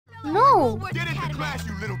No! Get into class,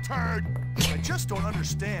 you little turd! I just don't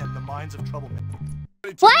understand the minds of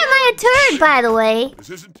troublemakers. Why am I a turd, by the way? This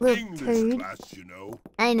isn't Little English turd. class, you know.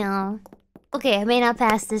 I know. Okay, I may not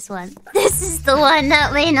pass this one. This is the one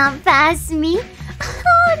that may not pass me.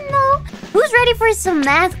 Oh no! Who's ready for some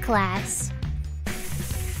math class?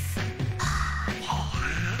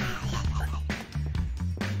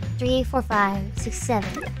 3, 4, 5, 6,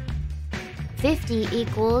 7. 50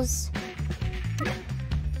 equals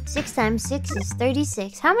 6 times 6 is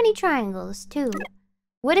 36. How many triangles? 2.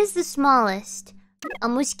 What is the smallest? A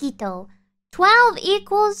mosquito. 12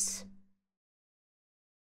 equals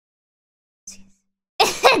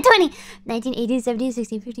 20. 19, 18, 17,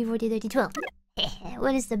 16, 15, 14, 13, 12.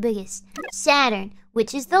 What is the biggest? Saturn.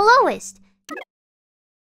 Which is the lowest?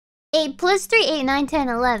 8 plus 3, 8, 9, 10,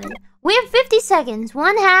 11. We have 50 seconds.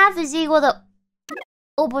 1/2 is equal to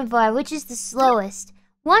 0.5, which is the slowest.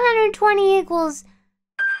 120 equals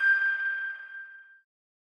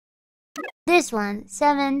this one.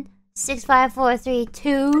 7, 6, 5, 4, 3,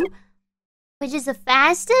 2. Which is the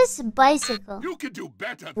fastest? Bicycle. You can do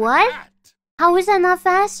better than What? that. How is that not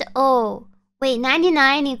fast? Oh, wait.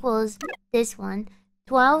 99 equals this one.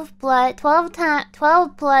 12 plus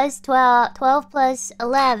 12 plus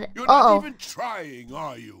 11. You're not even trying,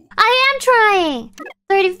 are you? I am trying.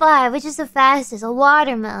 35, which is the fastest? A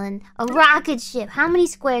watermelon, a rocket ship. How many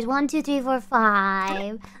squares? 1, 2, 3, 4,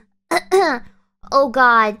 5. Oh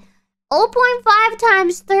God. 0.5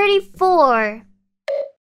 times 34.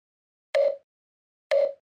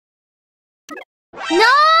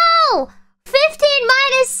 No! 15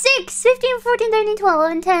 minus 6. 15, 14, 13, 12,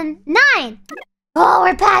 11, 10, 9. Oh,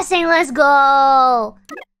 we're passing. Let's go.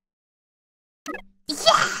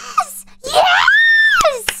 Yes!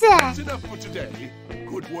 Yes! That's enough for today.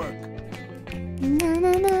 Good work.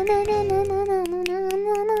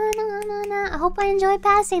 I hope I enjoy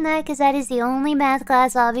passing that, because that is the only math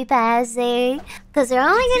class I'll be passing. Because they're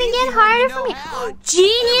only going to get harder for me.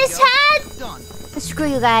 Genius head! Screw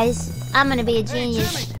you guys. I'm going to be a genius.